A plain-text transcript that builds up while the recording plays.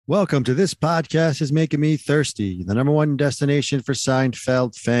Welcome to This Podcast is Making Me Thirsty, the number one destination for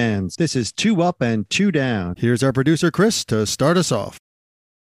Seinfeld fans. This is Two Up and Two Down. Here's our producer, Chris, to start us off.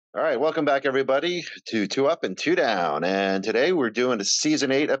 All right, welcome back, everybody, to Two Up and Two Down. And today we're doing a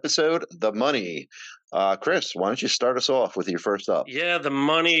season 8 episode, The Money. Chris, why don't you start us off with your first up? Yeah, The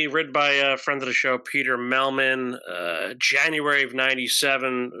Money, written by a friend of the show, Peter Melman, January of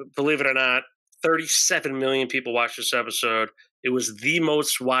 97. Believe it or not, 37 million people watched this episode. It was the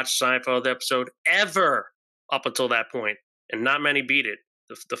most watched Seinfeld episode ever up until that point, and not many beat it.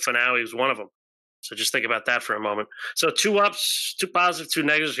 The finale was one of them. So just think about that for a moment. So 2 ups, 2 positive, 2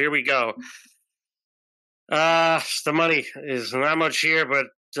 negatives. Here we go. The Money is not much here, but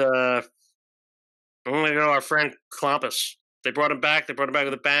I'm going to go our friend Klompus. They brought him back. They brought him back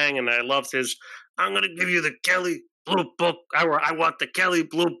with a bang, and I loved his, I'm going to give you the Kelly Blue Book. I want the Kelly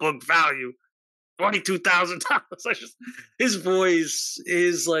Blue Book value. $22,000. His voice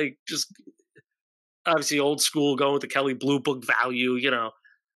is like just obviously old school, going with the Kelly Blue Book value.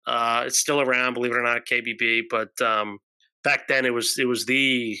 It's still around, believe it or not, KBB. But back then, it was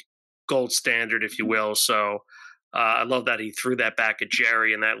the gold standard, if you will. So I love that he threw that back at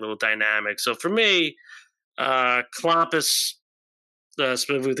Jerry and that little dynamic. So for me, Klompus,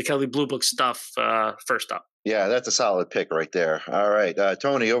 specifically with the Kelly Blue Book stuff, first up. Yeah, that's a solid pick right there. All right,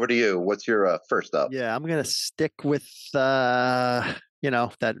 Tony, over to you. What's your first up? Yeah, I'm going to stick with, that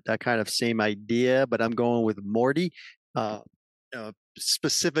kind of same idea, but I'm going with Morty.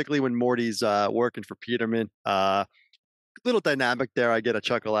 Specifically when Morty's working for Peterman. Little dynamic there. I get a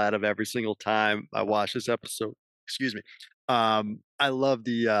chuckle out of every single time I watch this episode. Excuse me. I love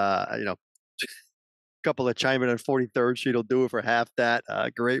the couple of chime in on 43rd Street will do it for half that.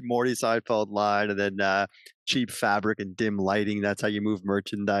 Great Morty Seinfeld line, and then cheap fabric and dim lighting. That's how you move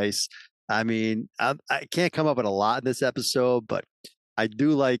merchandise. I mean, I can't come up with a lot in this episode, but I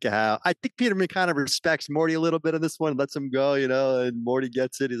do like how I think Peterman kind of respects Morty a little bit in this one, lets him go, and Morty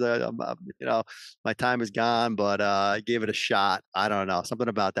gets it. He's like, my time is gone, but I gave it a shot. I don't know. Something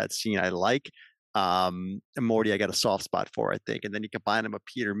about that scene I like. And Morty, I got a soft spot for, I think. And then you combine him with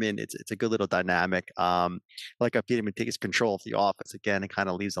Peterman, it's a good little dynamic. Like how Peterman takes control of the office again and kind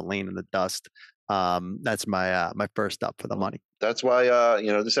of leaves Elaine in the dust. That's my first up for The Money. That's why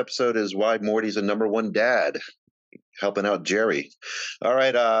this episode is why Morty's a number one dad, helping out Jerry. All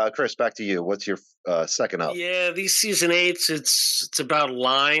right, Chris, back to you. What's your second up? Yeah, these season 8s, it's about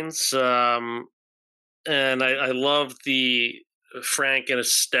lines. And I love the Frank and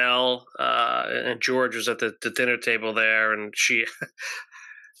Estelle, and George was at the dinner table there, and she,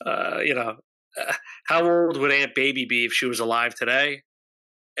 how old would Aunt Baby be if she was alive today?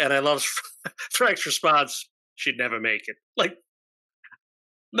 And I love Frank's response, she'd never make it. Like,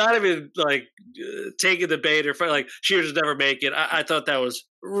 not even like taking the bait or like she would just never make it. I thought that was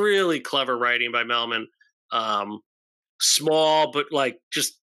really clever writing by Melman. Small, but like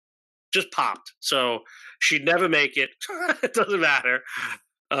just popped. So she'd never make it. It doesn't matter.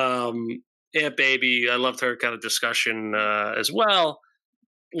 Aunt Baby, I loved her kind of discussion as well,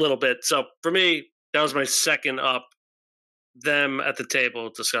 a little bit. So for me, that was my second up. Them at the table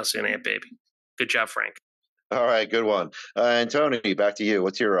discussing Aunt Baby. Good job, Frank. All right, good one. And Tony, back to you.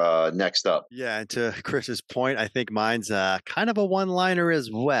 What's your next up? Yeah, and to Chris's point, I think mine's kind of a one-liner as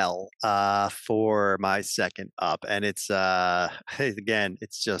well for my second up. And it's again,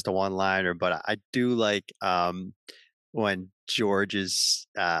 it's just a one-liner, but I do like when George is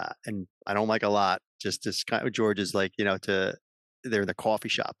and I don't like a lot, just this kind of George is like, they're in the coffee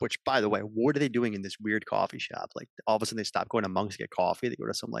shop, which by the way, what are they doing in this weird coffee shop? Like all of a sudden they stop going to Monk's to get coffee. They go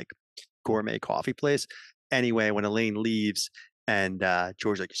to some like gourmet coffee place. Anyway, when Elaine leaves and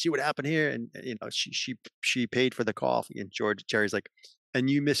George's like, see what happened here? And she paid for the coffee. And Jerry's like, and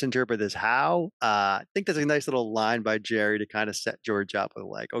you misinterpret this how? I think that's a nice little line by Jerry to kind of set George up with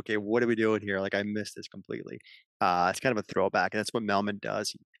like, okay, what are we doing here? Like I missed this completely. It's kind of a throwback. And that's what Melman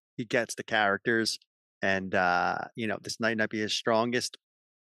does. He gets the characters and this might not be his strongest.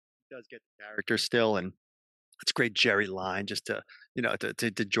 He does get the character still. And it's a great Jerry line just to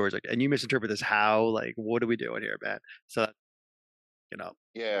George, like, and you misinterpret this how? Like, what are we doing here, man? So,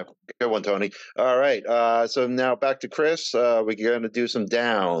 Yeah, good one, Tony. All right, so now back to Chris. We're going to do some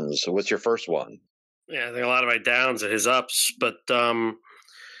downs. So what's your first one? Yeah, I think a lot of my downs are his ups, but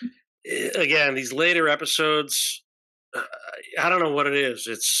again, these later episodes, I don't know what it is.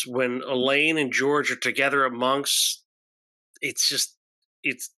 It's when Elaine and George are together at Monk's.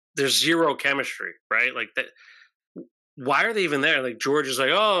 There's zero chemistry, right? Like that. Why are they even there? Like George is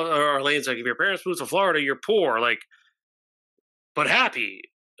like, oh, or Elaine's like, if your parents move to Florida, you're poor, like, but happy.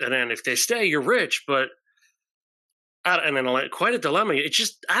 And then if they stay, you're rich. But And then quite a dilemma. It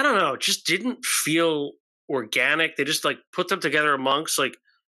just, I don't know, it just didn't feel organic. They just like put them together amongst like,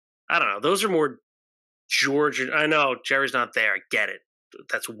 I don't know. Those are more George. I know Jerry's not there. I get it.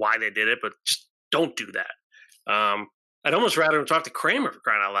 That's why they did it, but just don't do that. I'd almost rather him talk to Kramer for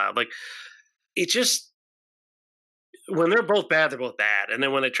crying out loud. Like it just, when they're both bad. And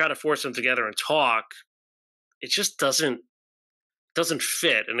then when they try to force them together and talk, it just doesn't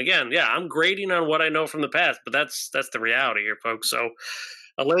fit. And again, yeah, I'm grading on what I know from the past, but that's the reality here, folks. So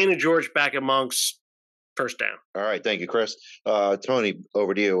Elaine and George back at Monk's, first down. All right, thank you, Chris. Tony,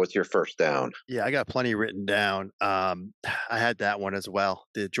 over to you. What's your first down? Yeah, I got plenty written down. I had that one as well.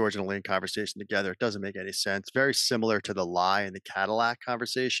 The George and Elaine conversation together. It doesn't make any sense. Very similar to the lie and the Cadillac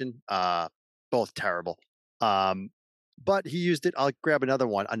conversation. Both terrible. Um, but he used it. I'll grab another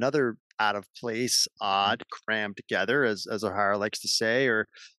one. Another out of place, odd, crammed together, as O'Hara likes to say, or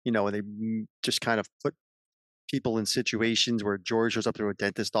when they just kind of put people in situations where George shows up to a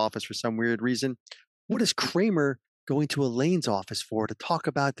dentist office for some weird reason. What is Kramer going to Elaine's office for to talk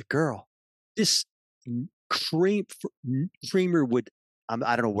about the girl? This Kramer would,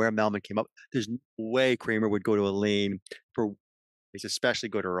 I don't know where Melman came up. There's no way Kramer would go to Elaine for, especially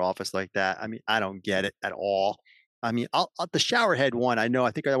go to her office like that. I mean, I don't get it at all. I mean, the shower head one, I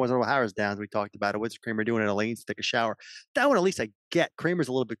think that was on O'Hara's Downs. We talked about it. What's Kramer doing in Elaine's to take a shower? That one, at least I get. Kramer's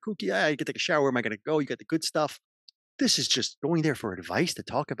a little bit kooky. Yeah, you can take a shower. Where am I going to go? You got the good stuff. This is just going there for advice to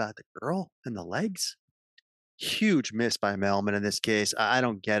talk about the girl and the legs. Huge miss by Melman in this case. I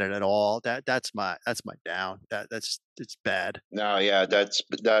don't get it at all. That's my down. It's bad. No, yeah,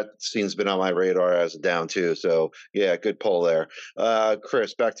 that scene's been on my radar as a down too. So yeah, good pull there.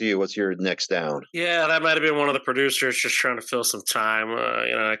 Chris, back to you. What's your next down? Yeah, that might have been one of the producers just trying to fill some time.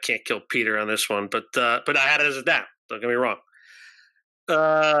 I can't kill Peter on this one, but I had it as a down. Don't get me wrong.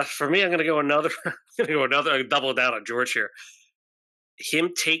 For me, I'm going to go another. Double down on George here.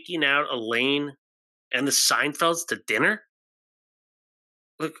 Him taking out Elaine and the Seinfelds to dinner.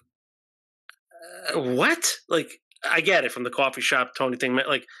 Look, what? Like, I get it from the coffee shop Tony thing.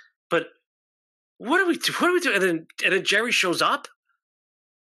 Like, but what are we doing? And then Jerry shows up.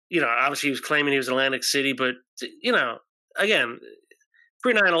 Obviously he was claiming he was in Atlantic City, but again,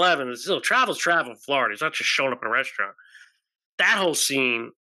 pre 9/11, still travel in Florida. He's not just showing up in a restaurant. That whole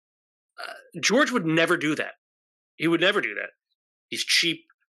scene, George would never do that. He would never do that. He's cheap.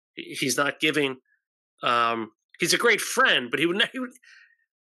 He's not giving. He's a great friend, but he would.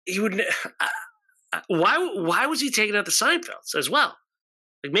 Why was he taking out the Seinfelds as well?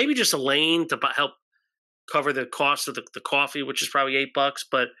 Like maybe just Elaine to help cover the cost of the coffee, which is probably $8.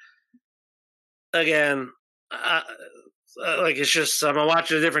 But again, like it's just I'm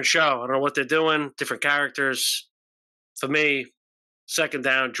watching a different show. I don't know what they're doing. Different characters. For me, second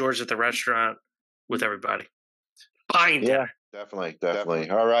down, George at the restaurant with everybody. Buying dinner. Definitely.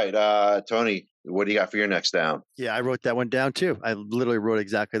 All right, Tony, what do you got for your next down? Yeah, I wrote that one down too. I literally wrote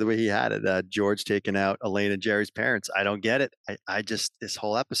exactly the way he had it. George taking out Elaine and Jerry's parents. I don't get it. I just, this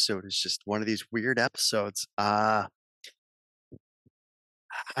whole episode is just one of these weird episodes. I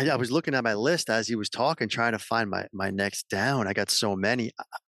was looking at my list as he was talking, trying to find my next down. I got so many.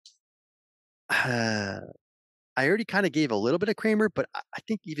 I already kind of gave a little bit of Kramer, but I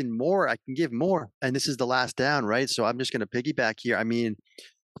think even more, I can give more. And this is the last down, right? So I'm just going to piggyback here. I mean,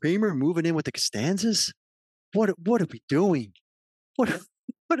 Kramer moving in with the Costanzas? What are we doing? What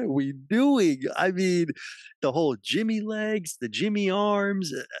are we doing? I mean, the whole Jimmy legs, the Jimmy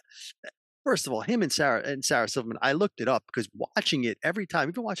arms. First of all, him and Sarah Silverman, I looked it up because watching it every time,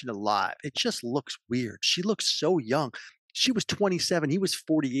 even watching it live, it just looks weird. She looks so young. She was 27. He was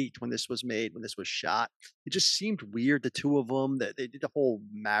 48 when this was made, when this was shot. It just seemed weird, the two of them, that they did the whole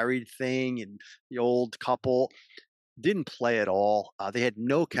married thing and the old couple didn't play at all. They had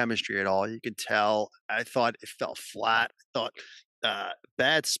no chemistry at all. You could tell. I thought it fell flat. I thought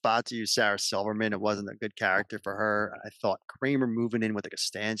bad spot to use Sarah Silverman. It wasn't a good character for her. I thought Kramer moving in with the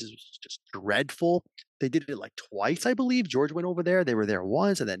Costanzas was just dreadful. They did it like twice, I believe. George went over there. They were there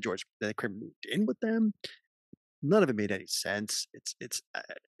once, and then Kramer moved in with them. None of it made any sense. It's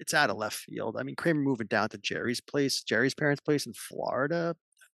out of left field. I mean, Kramer moving down to Jerry's parents' place in Florida.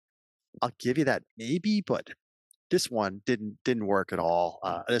 I'll give you that maybe, but this one didn't work at all.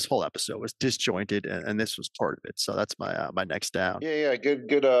 This whole episode was disjointed, and this was part of it. So that's my next down. Yeah, good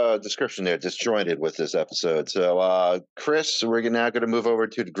description there. Disjointed with this episode. So, Chris, we're now going to move over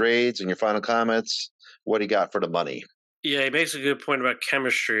to the grades and your final comments. What do you got for the money? Yeah, he makes a good point about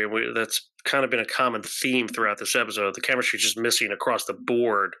chemistry, and that's kind of been a common theme throughout this episode. The chemistry is just missing across the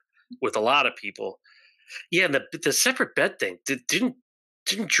board with a lot of people. Yeah, and the separate bed thing. Didn't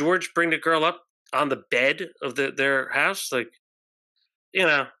George bring the girl up on the bed of their house. Like, you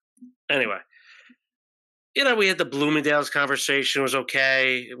know, anyway, we had the Bloomingdale's conversation was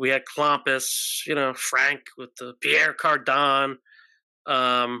okay. We had Clompus, Frank with the Pierre Cardin,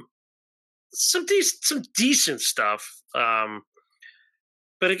 um, some decent stuff. But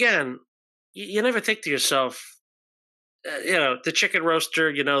again, you never think to yourself, the chicken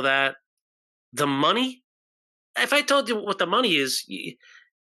roaster, that the money. If I told you what the money is, I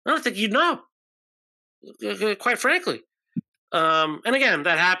don't think you'd know. Quite frankly, and again,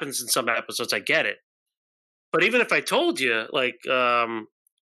 that happens in some episodes. I get it, but even if I told you, but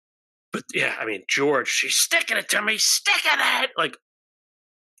yeah, I mean, George, she's sticking it to me, sticking it, like,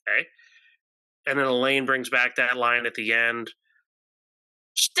 okay. And then Elaine brings back that line at the end,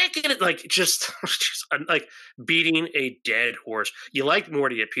 sticking it, like, just like beating a dead horse. You like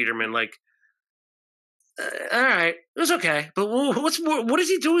Morty at Peterman, like, all right, it was okay, but what's more? What is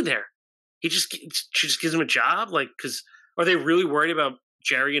he doing there? She just gives him a job, like, because are they really worried about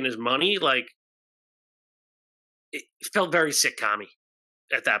Jerry and his money? Like, it felt very sitcom-y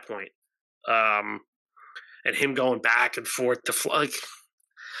at that point. And him going back and forth to like,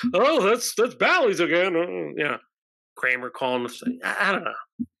 oh, that's Bally's again. Yeah, Kramer calling the thing. I don't know.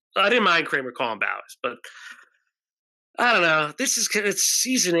 I didn't mind Kramer calling Bally's, but I don't know. It's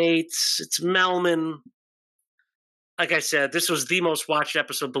season 8. It's Melman. Like I said, this was the most watched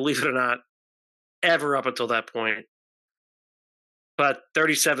episode, believe it or not, ever up until that point. But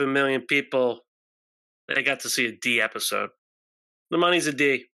 37 million people, they got to see a D episode. The money's a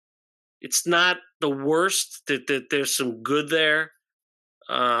D. It's not the worst. There's some good there.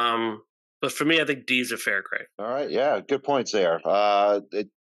 But for me, I think D is a fair grade. All right. Yeah. Good points there.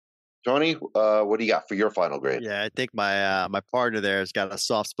 Tony, what do you got for your final grade? Yeah, I think my partner there has got a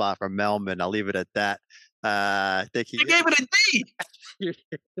soft spot for Melman. I'll leave it at that. I think I gave it a D.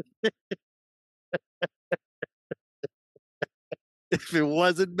 If it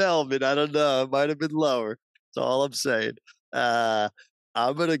wasn't Melvin, I don't know. It might have been lower. That's all I'm saying. I'm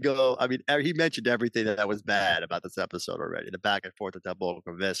gonna go. I mean, he mentioned everything that was bad about this episode already. The back and forth at Double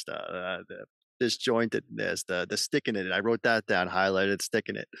Vista, the disjointedness, the sticking it. I wrote that down, highlighted,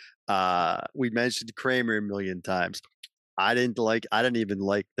 sticking it. We mentioned Kramer a million times. I didn't even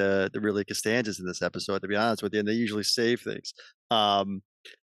like the really Costanzas in this episode, to be honest with you. And they usually save things.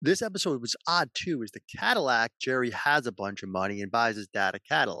 This episode was odd too. Is the Cadillac? Jerry has a bunch of money and buys his dad a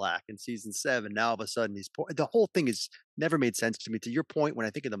Cadillac in season 7. Now all of a sudden he's poor. The whole thing is never made sense to me. To your point, when I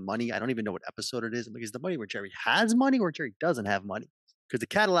think of the money, I don't even know what episode it is. I'm like, is the money where Jerry has money or Jerry doesn't have money? Because the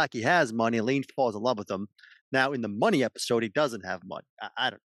Cadillac, he has money. Elaine falls in love with him. Now in the money episode, he doesn't have money. I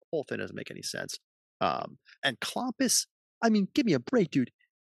don't. The whole thing doesn't make any sense. And Clompus, I mean, give me a break, dude.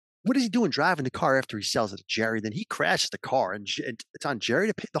 What is he doing driving the car after he sells it to Jerry? Then he crashes the car and it's on Jerry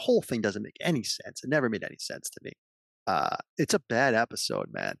to pay. The whole thing doesn't make any sense. It never made any sense to me. It's a bad episode,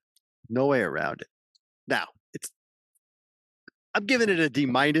 man. No way around it. Now, I'm giving it a D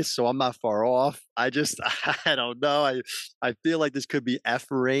minus, so I'm not far off. I don't know. I feel like this could be F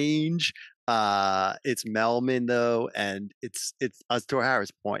range. It's Melman though, and it's to Harris'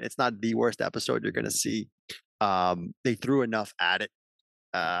 point. It's not the worst episode you're gonna see. They threw enough at it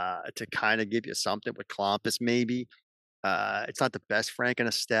to kind of give you something with Clompus, maybe. It's not the best Frank and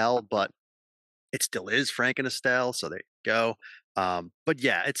Estelle, but it still is Frank and Estelle, so there you go. But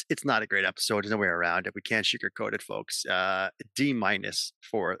yeah, it's not a great episode. There's no way around it. We can't sugarcoat it, folks. D minus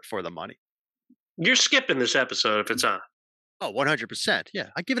for the money. You're skipping this episode if it's on. Oh, 100%. Yeah,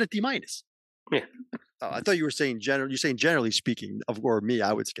 I give it a D minus. Yeah. Oh, I thought you were saying You're saying generally speaking, or me,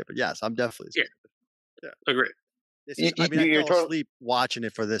 I would skip it. Yes, I'm definitely skipping it. Yeah, agree. I mean, I fell asleep watching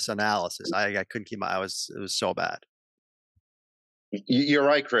it for this analysis. I couldn't keep it was so bad. You're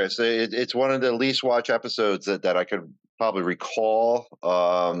right, Chris. It's one of the least watched episodes that I could probably recall.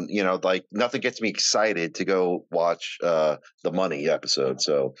 Like nothing gets me excited to go watch the Money episode.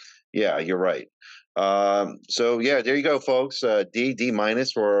 So yeah, you're right. So yeah, there you go, folks. D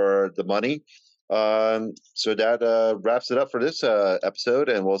minus for the Money. So that wraps it up for this episode,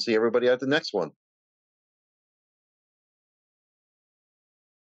 and we'll see everybody at the next one.